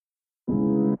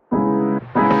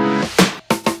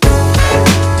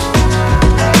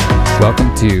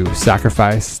Welcome to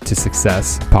Sacrifice to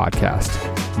Success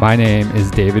podcast. My name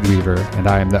is David Weaver, and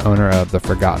I am the owner of the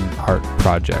Forgotten Art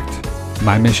Project.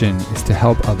 My mission is to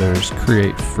help others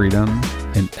create freedom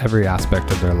in every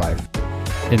aspect of their life.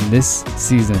 In this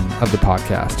season of the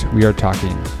podcast, we are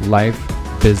talking life,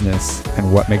 business,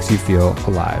 and what makes you feel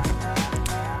alive.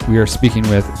 We are speaking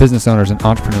with business owners and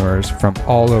entrepreneurs from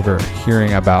all over,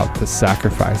 hearing about the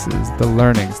sacrifices, the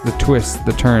learnings, the twists,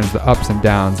 the turns, the ups and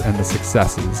downs, and the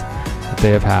successes that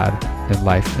they have had in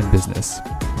life and business.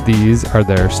 These are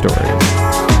their stories.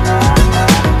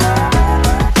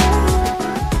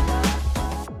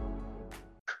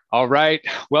 All right.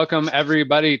 Welcome,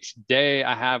 everybody. Today,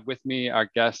 I have with me our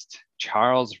guest,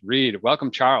 Charles Reed.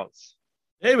 Welcome, Charles.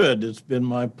 David, it's been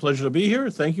my pleasure to be here.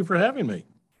 Thank you for having me.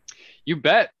 You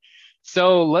bet.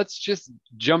 So let's just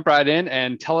jump right in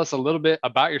and tell us a little bit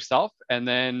about yourself and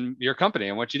then your company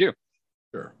and what you do.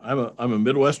 Sure. I'm a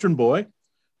Midwestern boy.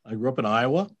 I grew up in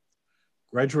Iowa,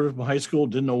 graduated from high school,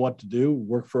 didn't know what to do,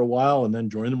 worked for a while, and then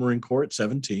joined the Marine Corps at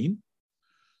 17.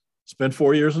 Spent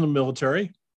 4 years in the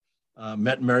military,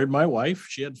 met and married my wife.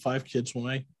 She had 5 kids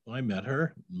when I met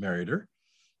her, married her.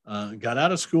 Got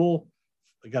out of school,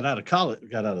 got out of college,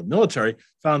 got out of the military,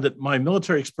 found that my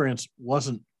military experience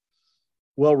wasn't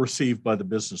well received by the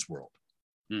business world.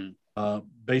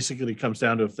 Basically, it comes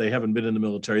down to if they haven't been in the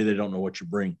military, they don't know what you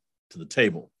bring to the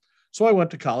table. So I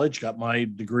went to college, got my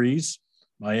degrees,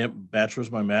 my bachelor's,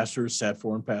 my master's, sat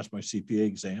for and passed my CPA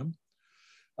exam.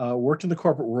 Worked in the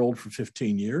corporate world for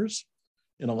 15 years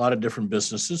in a lot of different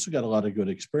businesses, so got a lot of good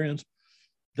experience.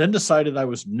 Then decided I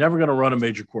was never going to run a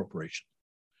major corporation.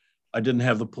 I didn't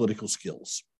have the political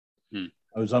skills. I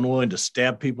was unwilling to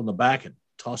stab people in the back and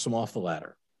toss them off the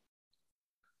ladder.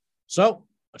 So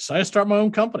I decided to start my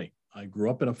own company. I grew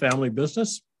up in a family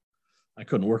business. I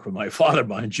couldn't work with my father,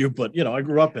 mind you, but, I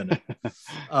grew up in it.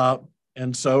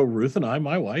 And so Ruth and I,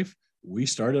 my wife, we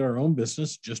started our own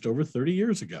business just over 30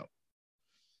 years ago.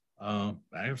 I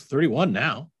have 31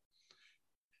 now,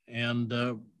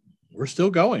 and we're still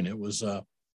going. It was,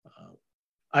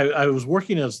 I was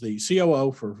working as the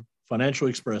COO for Financial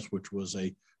Express, which was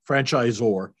a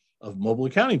franchisor of mobile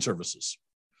accounting services.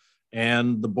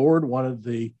 And the board wanted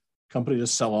the company to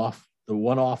sell off the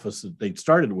one office that they'd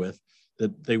started with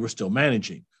that they were still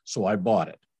managing. So I bought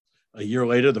it. A year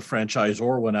later, the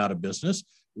franchisor went out of business.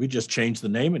 We just changed the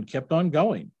name and kept on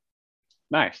going.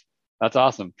 Nice. That's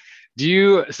awesome.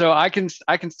 So I can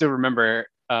still remember,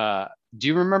 do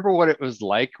you remember what it was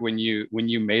like when you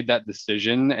made that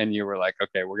decision and you were like,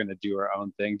 okay, we're going to do our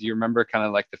own thing? Do you remember kind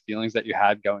of like the feelings that you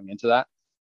had going into that?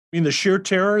 I mean, the sheer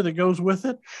terror that goes with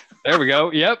it? There we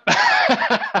go. Yep.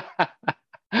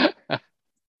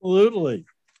 Absolutely.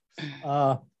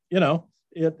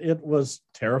 It was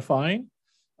terrifying.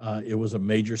 It was a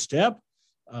major step.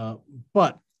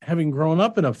 But having grown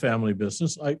up in a family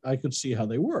business, I could see how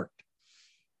they worked.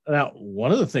 Now,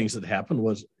 one of the things that happened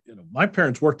was, my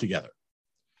parents worked together.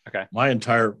 Okay. My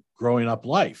entire growing up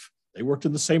life, they worked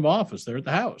in the same office there at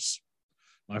the house.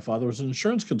 My father was an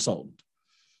insurance consultant.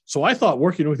 So I thought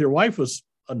working with your wife was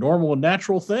a normal and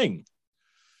natural thing.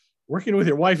 Working with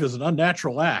your wife is an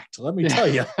unnatural act, let me tell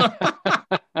you.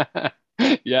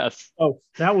 Yes. So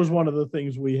that was one of the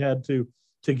things we had to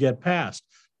get past.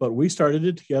 But we started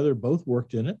it together, both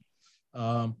worked in it,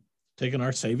 taken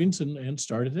our savings and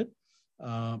started it.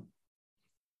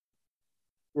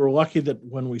 We're lucky that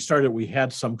when we started, we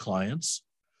had some clients.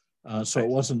 So it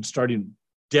wasn't starting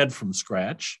dead from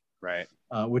scratch, right?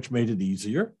 Which made it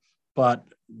easier. But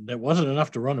that wasn't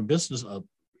enough to run a business,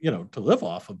 to live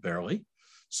off of barely.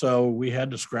 So we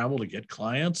had to scramble to get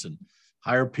clients and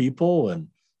hire people and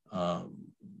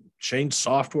change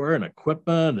software and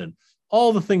equipment and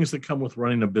all the things that come with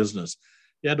running a business.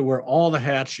 You had to wear all the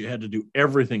hats. You had to do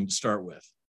everything to start with.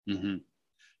 Mm-hmm.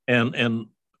 And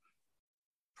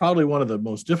probably one of the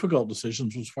most difficult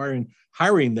decisions was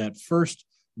hiring that first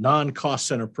non-cost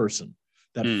center person,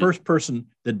 that first person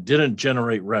that didn't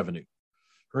generate revenue.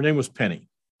 Her name was Penny.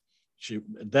 She,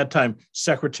 at that time,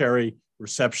 secretary,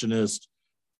 receptionist,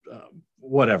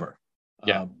 whatever.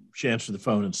 Yeah. She answered the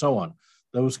phone and so on.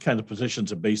 Those kind of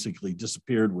positions have basically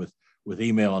disappeared with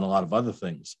email and a lot of other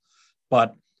things.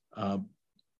 But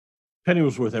Penny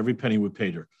was worth every penny we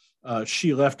paid her.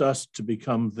 She left us to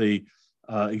become the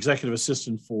executive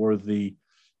assistant for the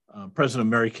president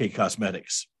of Mary Kay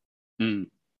Cosmetics.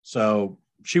 So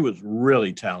she was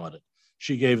really talented.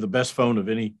 She gave the best phone of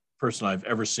any person I've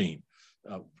ever seen.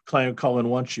 Client would call in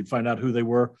once, she'd find out who they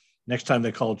were. Next time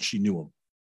they called, she knew them.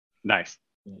 Nice.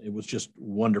 It was just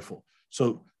wonderful.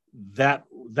 So that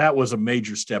was a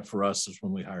major step for us is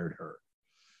when we hired her.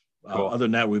 Cool. Other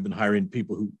than that, we've been hiring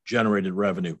people who generated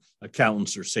revenue,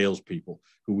 accountants or salespeople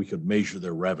who we could measure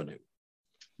their revenue.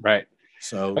 Right.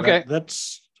 So okay.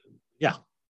 That's, yeah.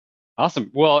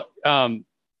 Awesome. Well,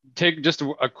 take just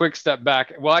a quick step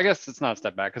back. Well, I guess it's not a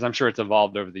step back because I'm sure it's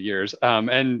evolved over the years.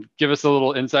 And give us a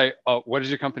little insight. What does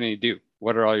your company do?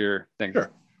 What are all your things?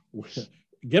 Sure.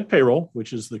 GetPayRoll,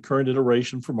 which is the current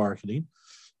iteration for marketing.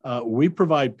 We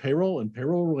provide payroll and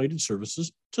payroll-related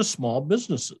services to small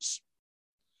businesses.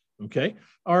 Okay.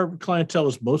 Our clientele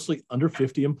is mostly under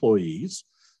 50 employees.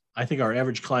 I think our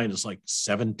average client is like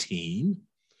 17.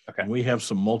 Okay. And we have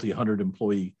some multi-hundred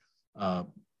employee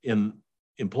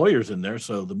employers in there.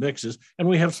 So the mix is, and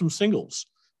we have some singles,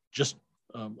 just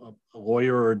a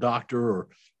lawyer or a doctor or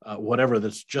whatever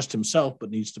that's just himself, but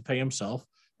needs to pay himself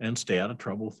and stay out of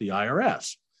trouble with the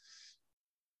IRS.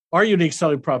 Our unique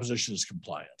selling proposition is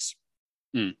compliance.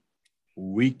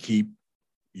 We keep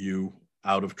you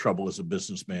out of trouble as a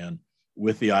businessman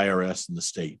with the IRS and the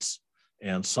states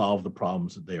and solve the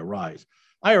problems that they arise.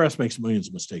 IRS makes millions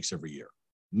of mistakes every year,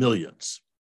 millions.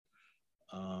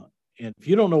 And if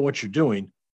you don't know what you're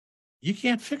doing, you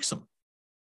can't fix them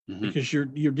because you're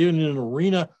dealing in an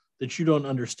arena that you don't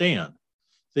understand.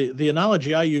 The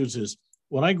analogy I use is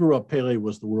when I grew up, Pele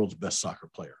was the world's best soccer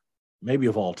player, maybe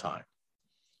of all time.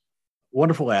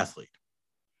 Wonderful athlete.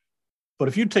 But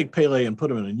if you take Pele and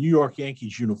put him in a New York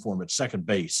Yankees uniform at second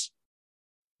base,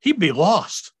 he'd be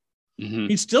lost.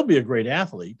 He'd still be a great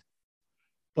athlete,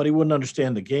 but he wouldn't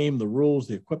understand the game, the rules,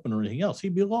 the equipment, or anything else.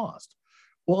 He'd be lost.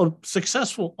 Well, a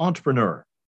successful entrepreneur,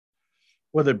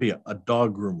 whether it be a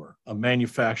dog groomer, a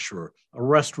manufacturer, a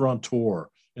restaurateur,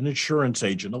 an insurance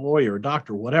agent, a lawyer, a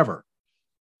doctor, whatever,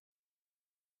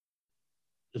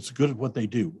 it's good at what they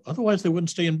do. Otherwise, they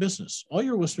wouldn't stay in business. All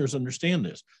your listeners understand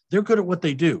this. They're good at what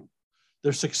they do.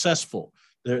 They're successful.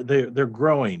 They're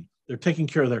growing. They're taking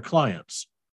care of their clients.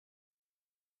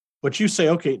 But you say,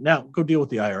 okay, now go deal with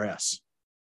the IRS.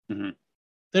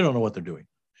 They don't know what they're doing.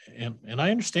 And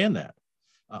I understand that.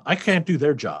 I can't do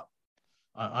their job.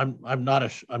 I'm not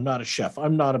a chef.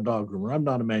 I'm not a dog groomer. I'm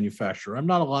not a manufacturer. I'm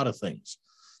not a lot of things.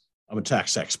 I'm a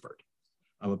tax expert.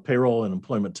 I'm a payroll and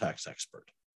employment tax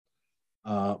expert.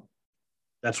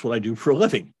 That's what I do for a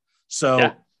living.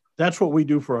 So that's what we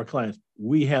do for our clients.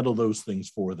 We handle those things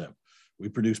for them. We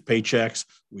produce paychecks.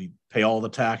 We pay all the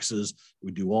taxes.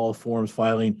 We do all the forms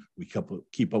filing. We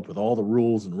keep up with all the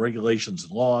rules and regulations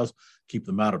and laws, keep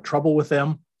them out of trouble with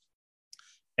them.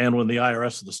 And when the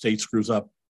IRS of the state screws up,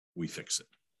 we fix it.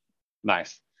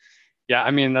 Nice. Yeah,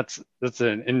 I mean, that's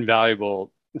an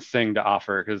invaluable thing to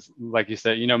offer because, like you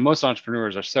said, most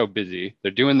entrepreneurs are so busy.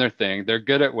 They're doing their thing. They're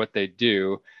good at what they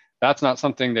do. That's not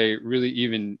something they really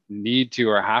even need to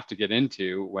or have to get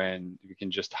into when we can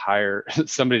just hire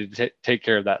somebody to take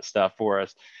care of that stuff for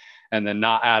us and then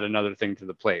not add another thing to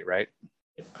the plate, right?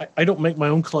 I don't make my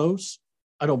own clothes.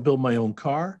 I don't build my own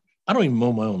car. I don't even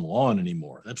mow my own lawn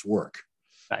anymore. That's work.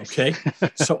 Nice. Okay.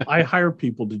 So I hire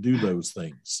people to do those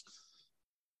things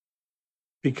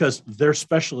because they're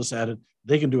specialists at it.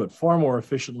 They can do it far more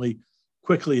efficiently,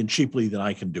 quickly, and cheaply than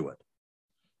I can do it.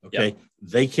 Okay. Yep.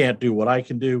 They can't do what I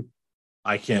can do.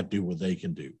 I can't do what they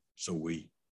can do. So we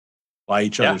buy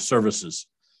each other's services.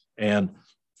 And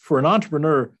for an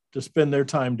entrepreneur to spend their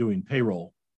time doing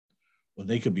payroll when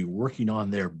they could be working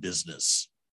on their business,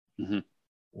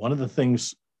 one of the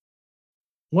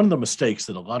mistakes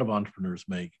that a lot of entrepreneurs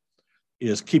make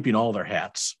is keeping all their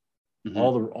hats,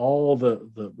 all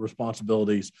the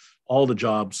responsibilities, all the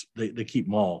jobs, they keep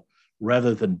them all,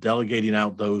 rather than delegating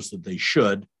out those that they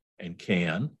should and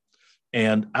can,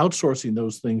 and outsourcing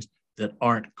those things that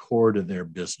aren't core to their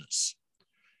business.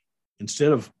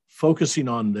 Instead of focusing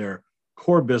on their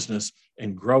core business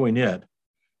and growing it,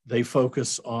 they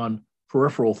focus on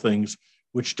peripheral things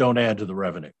which don't add to the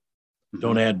revenue,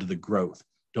 don't add to the growth,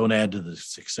 don't add to the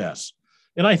success.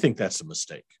 And I think that's a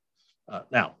mistake.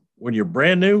 Now, when you're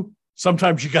brand new,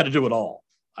 sometimes you got to do it all.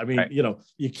 I mean, right.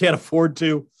 You can't afford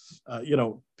to,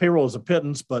 payroll is a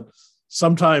pittance, but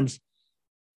sometimes,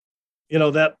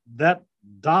 that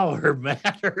dollar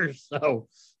matters. So,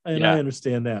 I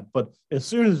understand that. But as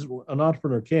soon as an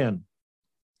entrepreneur can,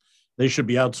 they should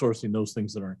be outsourcing those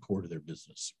things that aren't core to their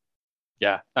business.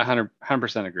 Yeah,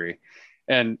 100% agree.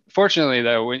 And fortunately,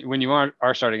 though, when you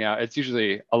are starting out, it's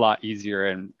usually a lot easier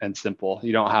and simple.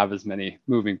 You don't have as many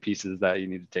moving pieces that you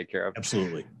need to take care of.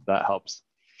 Absolutely. That helps.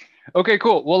 Okay,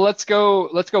 cool. Well, let's go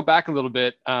back a little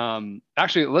bit.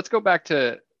 Actually, let's go back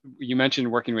to, you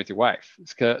mentioned working with your wife.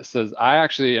 Says I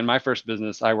actually, in my first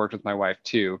business, I worked with my wife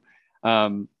too.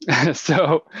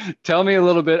 So tell me a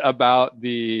little bit about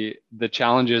the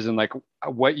challenges and like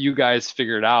what you guys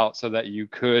figured out so that you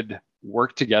could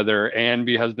work together and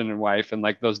be husband and wife and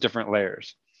like those different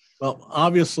layers? Well,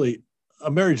 obviously,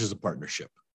 a marriage is a partnership,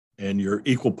 and you're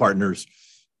equal partners.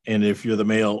 And if you're the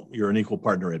male, you're an equal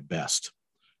partner at best.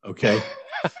 Okay.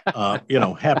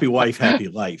 Happy wife, happy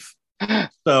life.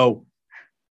 So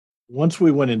once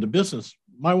we went into business,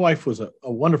 my wife was a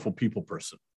wonderful people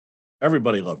person.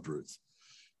 Everybody loved Ruth.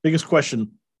 Biggest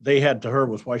question they had to her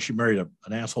was why she married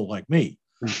an asshole like me.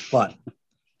 But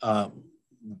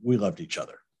we loved each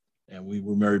other, and we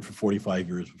were married for 45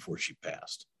 years before she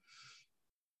passed.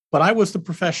 But I was the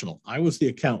professional. I was the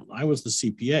accountant. I was the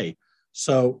CPA.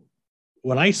 So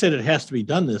when I said it has to be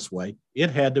done this way, it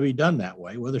had to be done that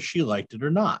way, whether she liked it or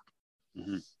not.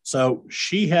 Mm-hmm. So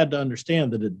she had to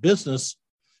understand that at business,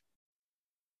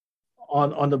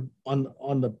 on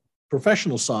the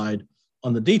professional side,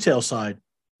 on the detail side,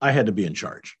 I had to be in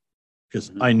charge because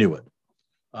mm-hmm. I knew it.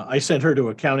 I sent her to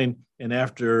accounting, and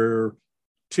after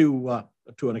to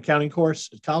an accounting course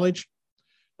at college,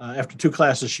 after 2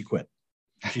 classes, she quit.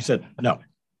 She said, "No,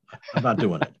 I'm not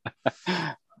doing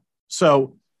it."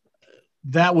 So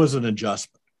that was an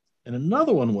adjustment. And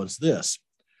another one was this.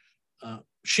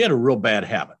 She had a real bad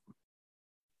habit.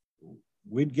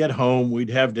 We'd get home, we'd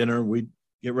have dinner, we'd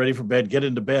get ready for bed, get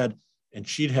into bed, and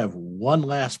she'd have one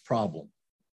last problem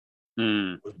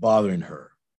with bothering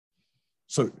her.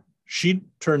 So she'd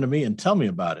turn to me and tell me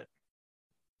about it.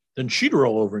 Then she'd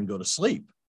roll over and go to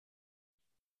sleep.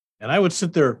 And I would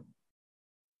sit there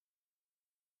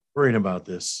worrying about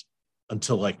this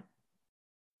until like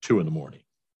 2 a.m.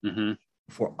 Mm-hmm.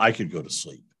 before I could go to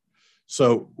sleep.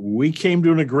 So we came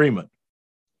to an agreement.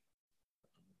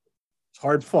 It's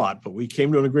hard fought, but we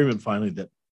came to an agreement finally that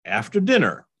after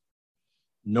dinner,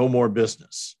 no more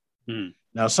business.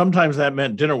 Now, sometimes that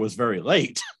meant dinner was very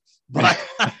late, but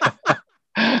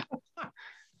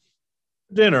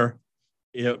dinner,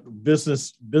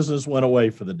 business went away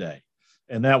for the day.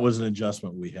 And that was an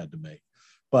adjustment we had to make.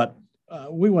 But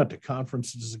we went to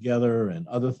conferences together and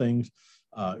other things.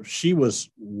 She was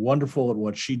wonderful at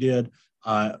what she did.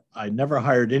 I never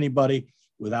hired anybody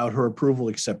without her approval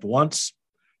except once,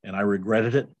 and I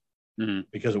regretted it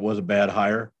because it was a bad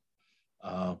hire.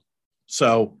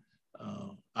 So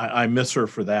I miss her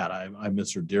for that. I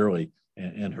miss her dearly,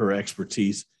 and her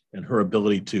expertise and her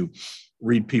ability to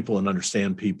read people and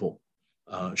understand people.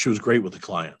 She was great with the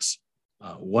clients,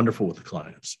 wonderful with the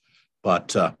clients.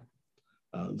 But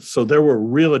so there were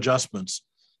real adjustments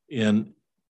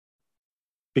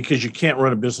because you can't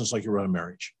run a business like you run a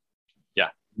marriage. Yeah.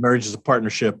 Marriage is a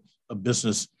partnership. A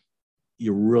business,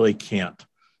 you really can't.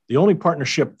 The only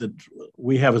partnership that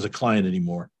we have as a client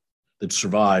anymore that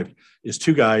survived is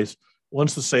 2 guys.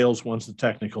 One's the sales, one's the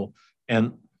technical,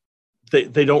 and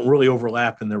they don't really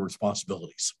overlap in their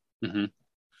responsibilities.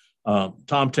 Mm-hmm.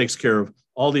 Tom takes care of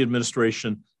all the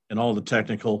administration and all the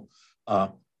technical.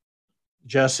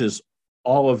 Jess is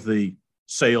all of the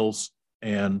sales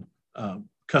and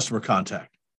customer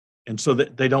contact. And so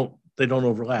that they don't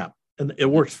overlap, and it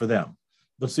works for them.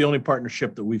 But it's the only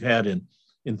partnership that we've had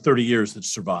in 30 years that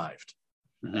survived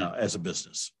as a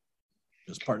business,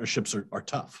 because partnerships are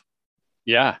tough.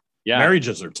 Yeah.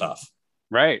 Marriages are tough.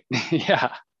 Right.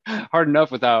 Yeah. Hard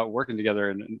enough without working together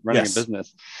and running a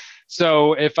business.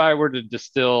 So if I were to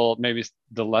distill maybe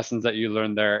the lessons that you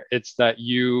learned there, it's that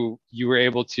you were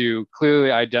able to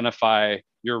clearly identify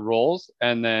your roles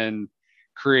and then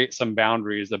create some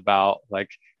boundaries about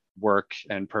like work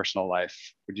and personal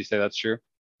life. Would you say that's true?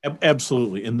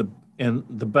 Absolutely. And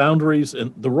the boundaries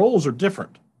and the roles are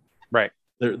different. Right.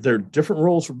 They're different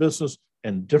roles for business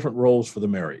and different roles for the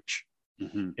marriage.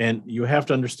 Mm-hmm. And you have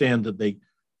to understand that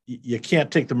you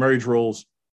can't take the marriage roles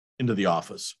into the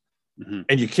office. Mm-hmm.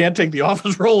 And you can't take the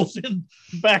office roles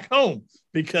back home,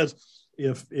 because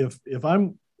if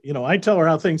I'm, I tell her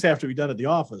how things have to be done at the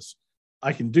office,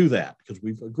 I can do that because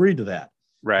we've agreed to that.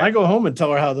 Right. If I go home and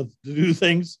tell her how to do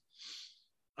things,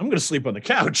 I'm going to sleep on the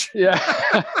couch. Yeah.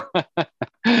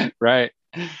 Right.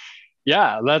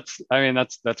 Yeah.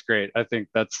 That's great. I think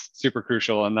that's super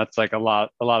crucial. And that's like a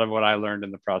lot of what I learned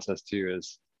in the process too,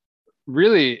 is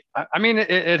really,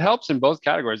 it helps in both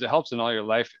categories. It helps in all your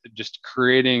life, just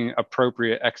creating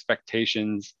appropriate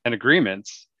expectations and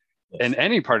agreements in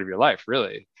any part of your life,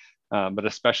 really. But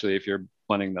especially if you're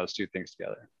blending those 2 things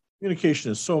together.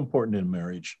 Communication is so important in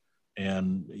marriage,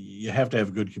 and you have to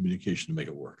have good communication to make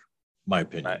it work, my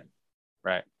opinion.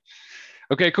 Right.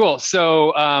 Okay, cool.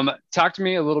 So talk to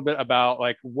me a little bit about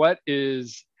like, what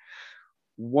is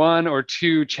 1 or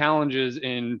 2 challenges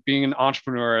in being an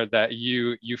entrepreneur that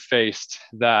you faced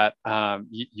that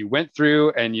you went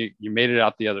through and you made it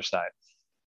out the other side?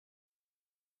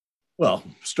 Well,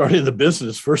 starting the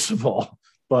business, first of all,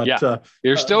 But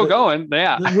you're still going.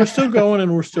 Yeah. We're still going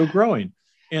and we're still growing.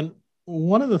 And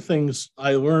one of the things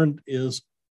I learned is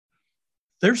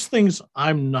there's things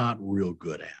I'm not real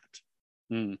good at.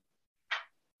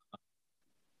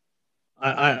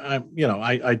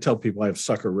 I tell people I have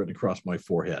sucker written across my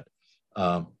forehead.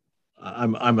 I'm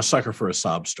a sucker for a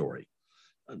sob story.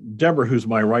 Deborah, who's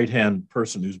my right-hand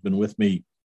person, who's been with me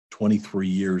 23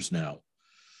 years now,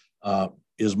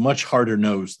 is much harder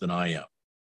nosed than I am.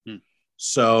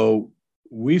 So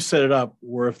we've set it up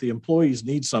where if the employees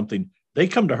need something, they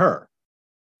come to her.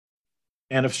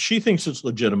 And if she thinks it's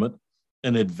legitimate,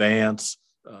 an advance,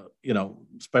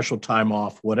 special time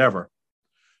off, whatever,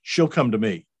 she'll come to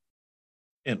me.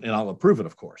 And I'll approve it,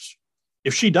 of course.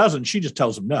 If she doesn't, she just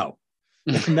tells them no.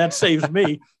 And that saves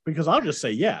me because I'll just say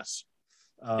yes.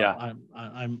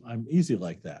 I'm easy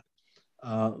like that.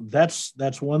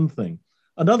 That's one thing.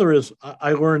 Another is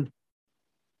I learned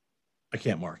I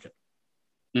can't market.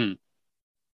 Thought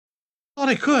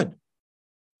I could.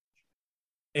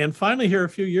 And finally here a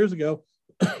few years ago,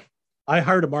 I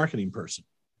hired a marketing person.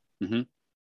 And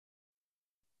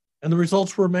the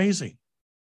results were amazing.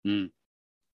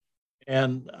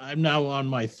 And I'm now on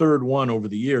my third one over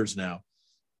the years now.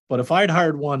 But if I'd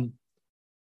hired one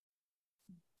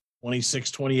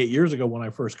 26, 28 years ago when I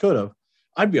first could have,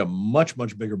 I'd be a much,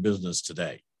 much bigger business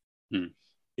today.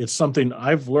 It's something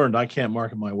I've learned I can't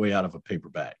market my way out of a paper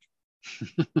bag.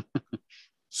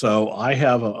 So I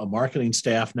have a marketing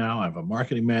staff now. I have a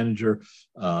marketing manager,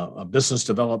 a business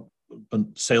development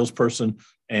salesperson,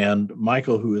 and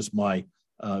Michael, who is my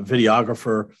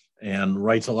videographer and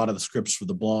writes a lot of the scripts for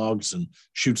the blogs and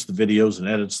shoots the videos and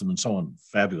edits them and so on.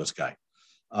 Fabulous guy.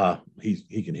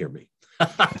 He can hear me.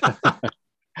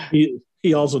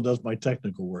 He also does my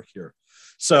technical work here.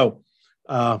 So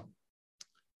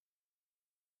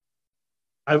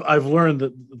I've learned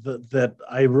that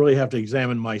I really have to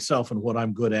examine myself and what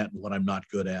I'm good at and what I'm not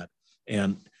good at.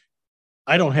 And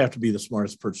I don't have to be the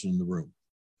smartest person in the room.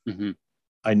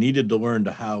 I needed to learn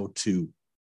how to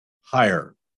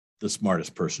hire the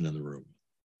smartest person in the room.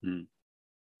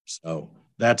 So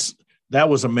that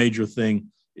was a major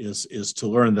thing is to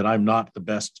learn that I'm not the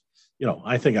best.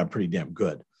 I think I'm pretty damn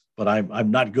good, but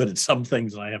I'm not good at some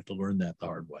things, and I have to learn that the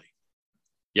hard way.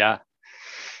 Yeah,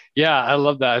 I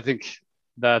love that. I think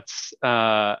that's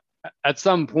at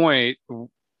some point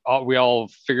we all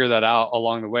figure that out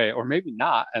along the way, or maybe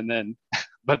not, and then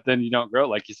but then you don't grow,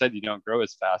 like you said, you don't grow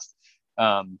as fast.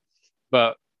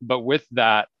 But with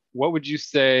that, what would you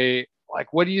say?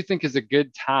 Like, what do you think is a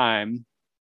good time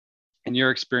in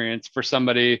your experience for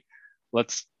somebody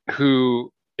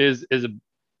who is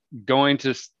going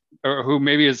to, or who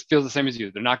maybe feels the same as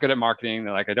you? They're not good at marketing.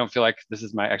 They're like, I don't feel like this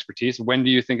is my expertise. When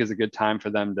do you think is a good time for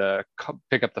them to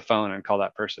pick up the phone and call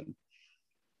that person?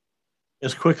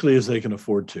 As quickly as they can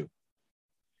afford to.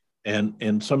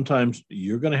 And sometimes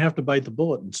you're going to have to bite the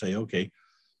bullet and say, okay,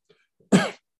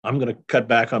 I'm going to cut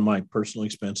back on my personal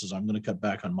expenses. I'm going to cut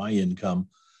back on my income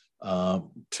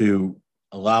to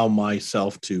allow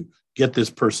myself to get this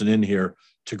person in here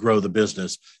to grow the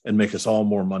business and make us all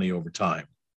more money over time.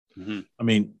 I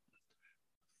mean,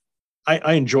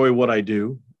 I enjoy what I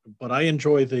do, but I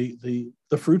enjoy the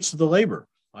fruits of the labor.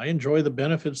 I enjoy the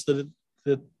benefits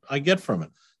that I get from it.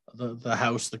 The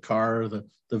house, the car, the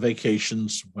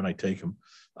vacations when I take them,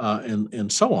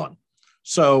 and so on.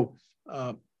 So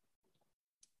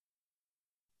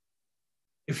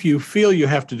if you feel you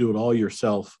have to do it all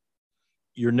yourself,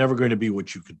 you're never going to be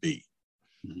what you could be.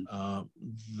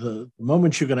 The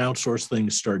moment you can outsource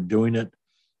things, start doing it,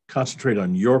 concentrate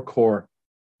on your core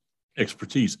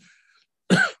expertise.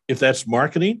 If that's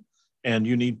marketing and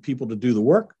you need people to do the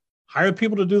work, hire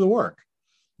people to do the work.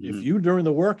 If you're doing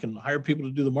the work and hire people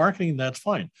to do the marketing, that's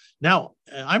fine. Now,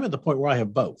 I'm at the point where I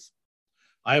have both.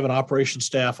 I have an operations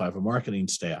staff. I have a marketing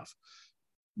staff.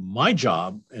 My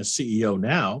job as CEO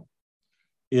now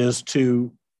is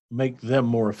to make them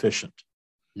more efficient,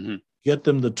 get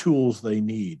them the tools they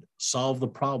need, solve the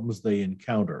problems they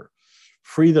encounter,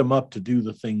 free them up to do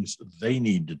the things they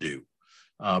need to do,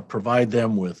 provide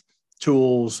them with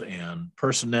tools and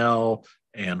personnel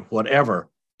and whatever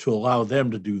to allow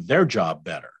them to do their job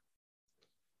better.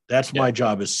 That's my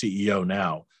job as CEO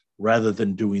now, rather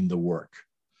than doing the work.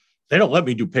 They don't let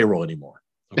me do payroll anymore.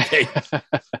 Okay.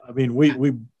 I mean,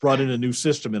 we brought in a new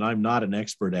system and I'm not an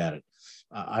expert at it.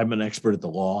 I'm an expert at the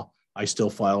law. I still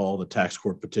file all the tax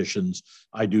court petitions.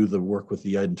 I do the work with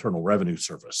the Internal Revenue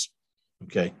Service.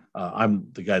 Okay. I'm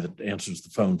the guy that answers the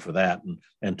phone for that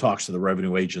and talks to the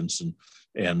revenue agents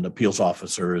and appeals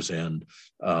officers and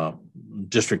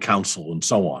district counsel and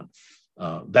so on.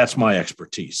 That's my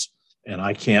expertise. And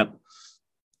I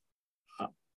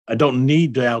I don't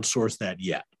need to outsource that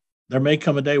yet. There may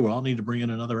come a day where I'll need to bring in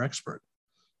another expert.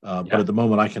 But at the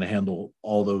moment, I can handle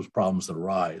all those problems that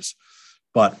arise.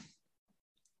 But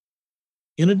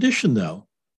in addition, though,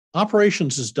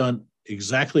 operations is done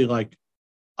exactly like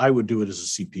I would do it as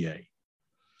a CPA.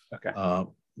 Okay.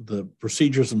 The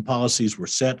procedures and policies were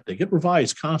set. They get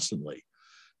revised constantly.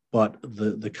 But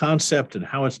the concept and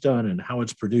how it's done and how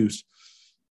it's produced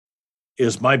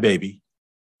is my baby.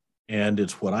 And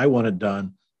it's what I want it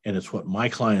done. And it's what my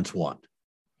clients want.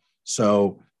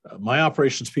 So my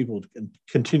operations people can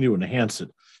continue to enhance it.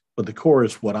 But the core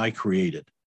is what I created.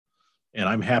 And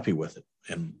I'm happy with it.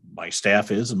 And my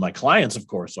staff is, and my clients, of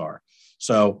course, are.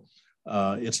 So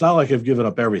it's not like I've given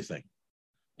up everything.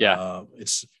 Yeah.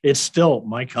 It's still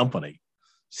my company.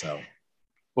 So.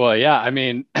 Well, yeah, I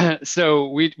mean, so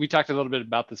we talked a little bit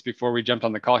about this before we jumped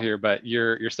on the call here, but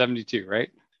you're 72, right?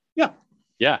 Yeah.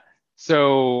 Yeah.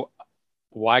 So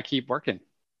why keep working?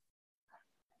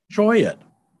 Enjoy it.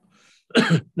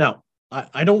 Now,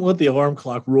 I don't let the alarm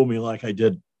clock rule me like I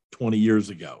did 20 years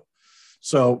ago.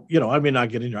 So, I may not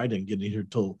get in here. I didn't get in here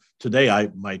until today.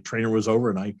 My trainer was over,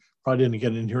 and I probably didn't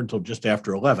get in here until just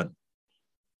after 11.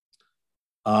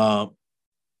 I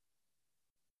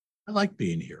like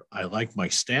being here. I like my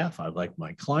staff. I like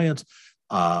my clients.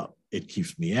 It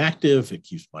keeps me active. It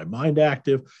keeps my mind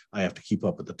active. I have to keep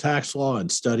up with the tax law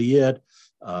and study it.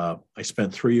 I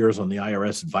spent 3 years on the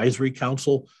IRS Advisory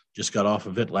Council, just got off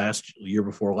of it year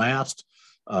before last.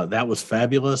 That was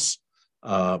fabulous.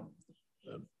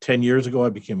 10 years ago, I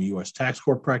became a U.S. tax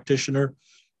court practitioner,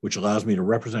 which allows me to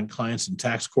represent clients in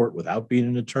tax court without being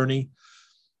an attorney.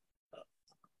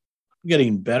 I'm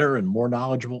getting better and more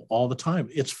knowledgeable all the time.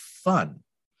 It's fun.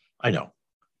 I know.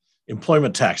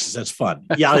 Employment taxes, that's fun.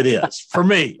 Yeah, it is for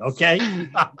me. Okay.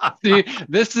 See,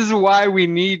 this is why we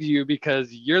need you,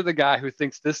 because you're the guy who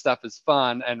thinks this stuff is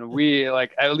fun. And we,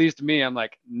 like, at least me, I'm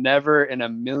like, never in a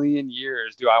million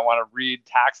years do I want to read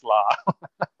tax law.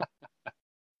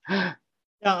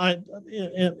 Yeah,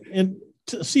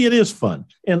 see, it is fun.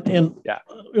 And yeah,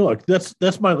 look,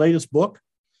 that's my latest book.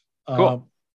 Cool.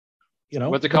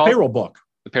 What's it called? Payroll book.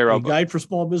 The Payroll book. Guide for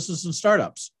Small Business and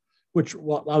Startups, which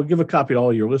I'll give a copy to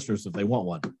all your listeners if they want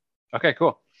one. Okay,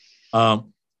 cool.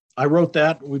 I wrote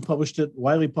that. We published it.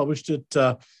 Wiley published it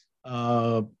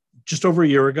just over a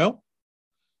year ago.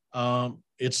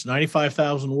 It's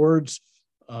 95,000 words,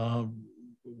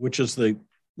 which is the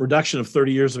reduction of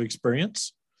 30 years of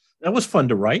experience. That was fun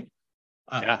to write.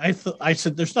 Yeah. I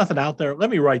said, there's nothing out there.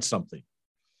 Let me write something.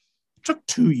 It took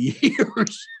 2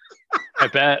 years. I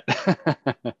bet.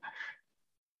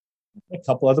 A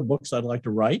couple other books I'd like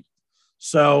to write.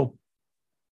 So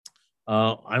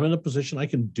I'm in a position I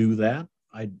can do that.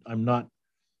 I'm not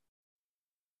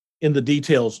in the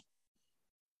details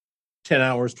 10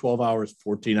 hours, 12 hours,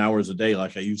 14 hours a day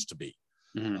like I used to be.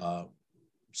 Mm-hmm.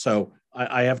 So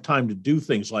I have time to do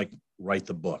things like write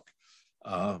the book,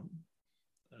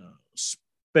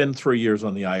 spend 3 years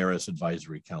on the IRS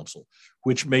Advisory Council,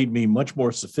 which made me much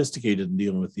more sophisticated in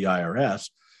dealing with the IRS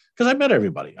because I met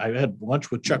everybody. I had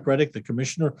lunch with Chuck Reddick, the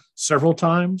commissioner, several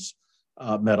times,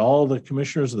 met all the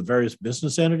commissioners of the various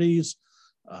business entities.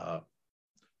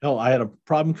 Hell, I had a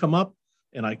problem come up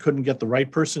and I couldn't get the right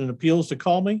person in appeals to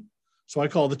call me. So I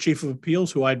called the chief of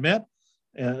appeals who I'd met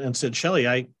and said, Shelley,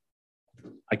 I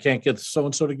can't get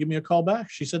so-and-so to give me a call back.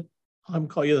 She said, I'll have him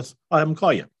call you this. I'll have him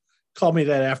call you. Called me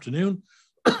that afternoon.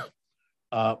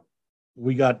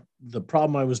 We got the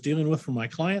problem I was dealing with from my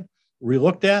client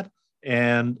relooked at,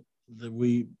 and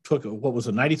we took what was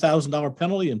a $90,000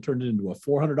 penalty and turned it into a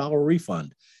 $400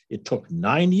 refund. It took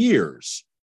 9 years,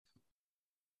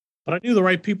 but I knew the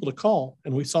right people to call,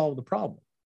 and we solved the problem.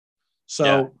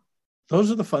 So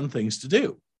those are the fun things to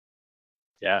do.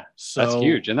 Yeah, so that's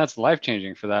huge, and that's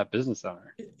life-changing for that business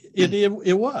owner.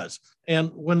 It was.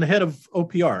 And when the head of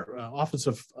OPR, Office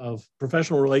of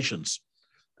Professional Relations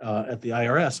at the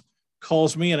IRS,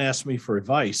 calls me and asks me for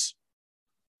advice,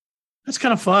 that's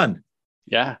kind of fun.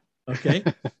 Yeah. Okay.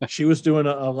 She was doing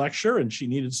a lecture and she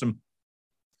needed some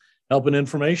help and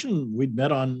information. We'd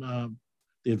met on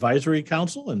the advisory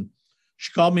council, and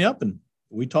she called me up and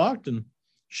we talked, and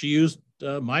she used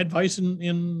my advice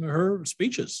in her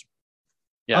speeches.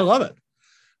 Yeah. I love it.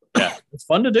 Yeah. It's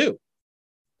fun to do.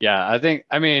 Yeah.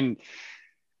 I mean,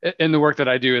 in the work that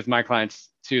I do with my clients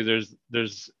too,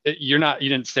 you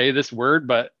didn't say this word,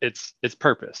 but it's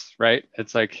purpose, right?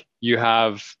 It's like you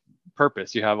have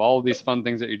purpose. You have all these fun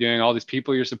things that you're doing, all these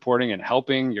people you're supporting and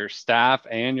helping your staff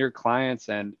and your clients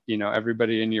and,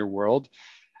 everybody in your world.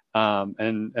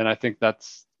 And I think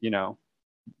that's,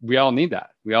 we all need that.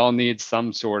 We all need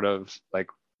some sort of like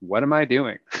what am I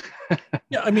doing?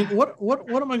 Yeah. I mean, what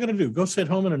am I going to do? Go sit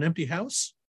home in an empty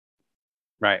house?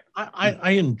 Right.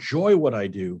 I enjoy what I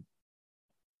do.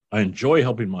 I enjoy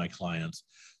helping my clients.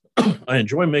 I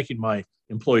enjoy making my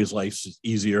employees' lives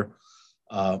easier.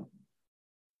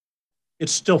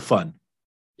 It's still fun.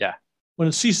 Yeah. When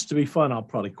it ceases to be fun, I'll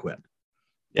probably quit.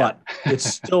 Yeah. But it's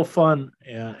still fun,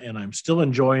 and I'm still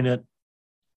enjoying it.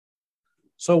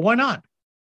 So why not?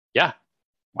 Yeah.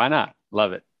 Why not?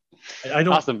 Love it. I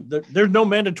don't. Awesome. There's no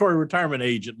mandatory retirement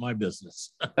age at my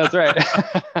business. That's right.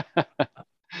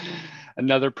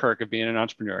 Another perk of being an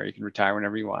entrepreneur. You can retire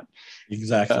whenever you want.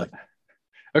 Exactly.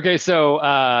 Okay.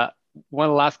 So one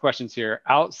of the last questions here,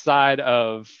 outside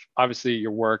of obviously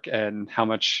your work and how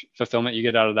much fulfillment you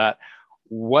get out of that,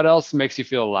 what else makes you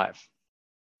feel alive?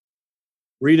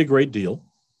 Read a great deal.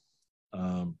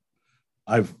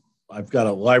 I've got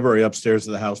a library upstairs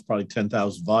in the house, probably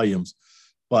 10,000 volumes,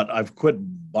 but I've quit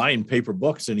buying paper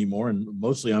books anymore, and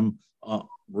mostly I'm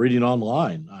reading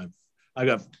online. I've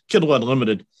got Kindle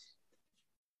Unlimited,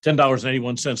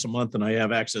 $10.81 a month, and I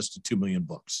have access to 2 million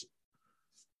books.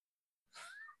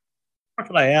 What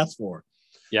can I ask for?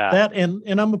 Yeah. That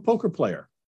and I'm a poker player.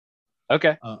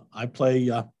 Okay. I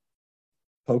play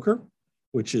poker,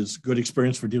 which is good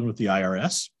experience for dealing with the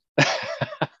IRS.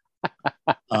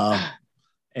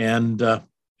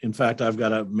 In fact, I've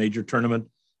got a major tournament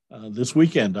this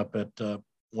weekend up at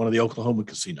one of the Oklahoma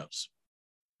casinos.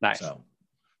 Nice. So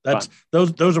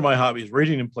those are my hobbies: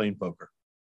 reading and playing poker.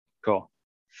 Cool.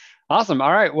 Awesome.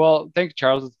 All right. Well, thank you,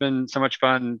 Charles. It's been so much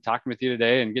fun talking with you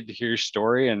today and get to hear your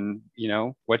story and,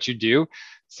 what you do.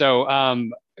 So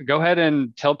go ahead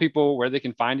and tell people where they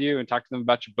can find you and talk to them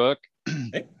about your book.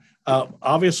 Okay.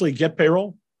 Obviously,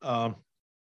 GetPayroll.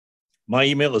 My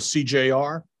email is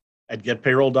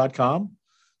cjr@getpayroll.com.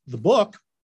 The book,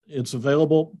 it's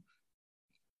available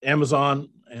Amazon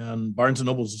and Barnes and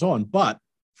Nobles and so on. But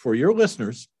for your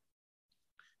listeners,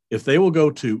 if they will go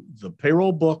to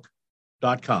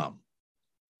thepayrollbook.com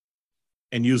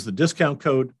and use the discount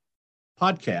code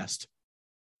podcast,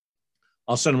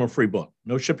 I'll send them a free book.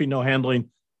 No shipping, no handling,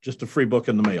 just a free book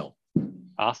in the mail.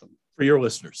 Awesome. For your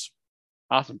listeners.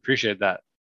 Awesome. Appreciate that.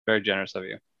 Very generous of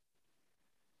you.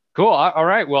 Cool. All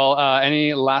right. Well,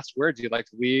 any last words you'd like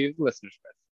to leave listeners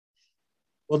with?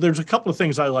 Well, there's a couple of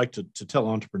things I like to tell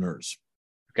entrepreneurs.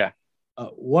 Okay.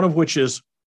 One of which is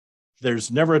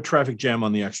there's never a traffic jam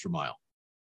on the extra mile.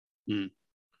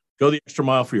 Go the extra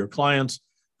mile for your clients.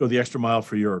 Go the extra mile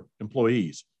for your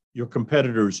employees. Your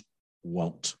competitors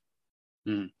won't.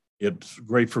 It's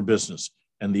great for business.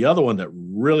 And the other one that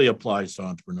really applies to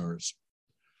entrepreneurs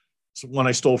is one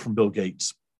I stole from Bill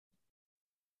Gates.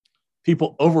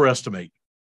 People overestimate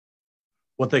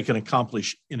what they can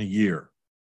accomplish in a year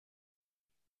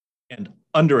and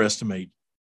underestimate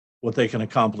what they can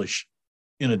accomplish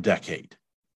in a decade.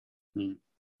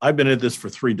 I've been at this for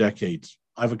 3 decades.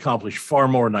 I've accomplished far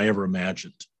more than I ever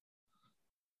imagined.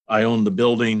 I own the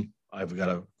building. I've got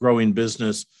a growing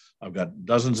business. I've got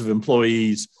dozens of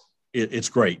employees. It's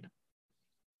great.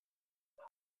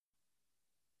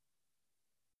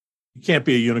 You can't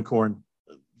be a unicorn.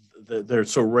 They're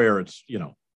so rare. It's,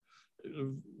 none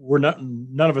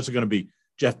of us are going to be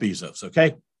Jeff Bezos.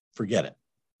 Okay. Forget it.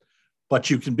 But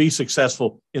you can be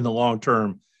successful in the long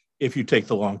term if you take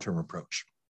the long-term approach.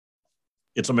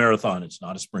 It's a marathon. It's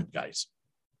not a sprint, guys.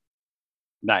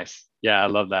 Nice. Yeah. I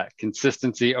love that.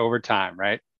 Consistency over time,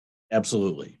 right?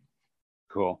 Absolutely.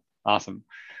 Cool. Awesome.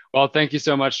 Well, thank you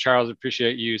so much, Charles.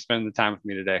 Appreciate you spending the time with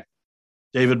me today.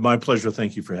 David, my pleasure.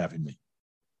 Thank you for having me.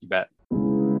 You bet.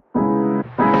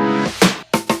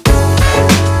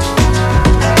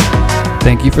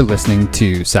 Thank you for listening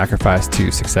to Sacrifice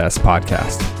to Success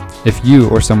podcast. If you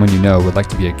or someone you know would like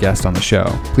to be a guest on the show,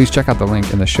 please check out the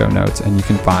link in the show notes and you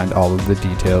can find all of the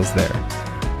details there.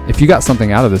 If you got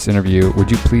something out of this interview, would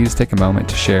you please take a moment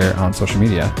to share on social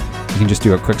media? You can just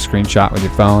do a quick screenshot with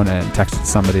your phone and text it to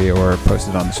somebody or post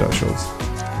it on the socials.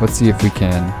 Let's see if we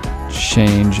can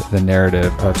change the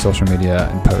narrative of social media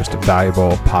and post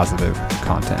valuable, positive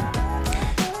content.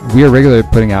 We are regularly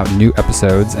putting out new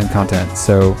episodes and content,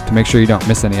 so to make sure you don't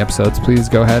miss any episodes, please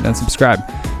go ahead and subscribe.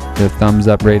 The thumbs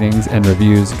up ratings and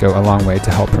reviews go a long way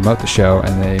to help promote the show,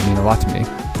 and they mean a lot to me.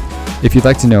 If you'd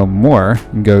like to know more, you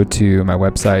can go to my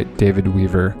website,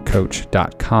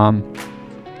 davidweavercoach.com,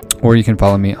 or you can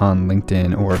follow me on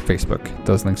LinkedIn or Facebook.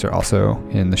 Those links are also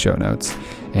in the show notes.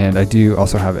 And I do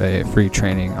also have a free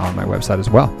training on my website as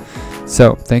well.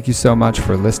 So thank you so much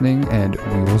for listening, and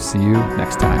we will see you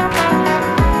next time.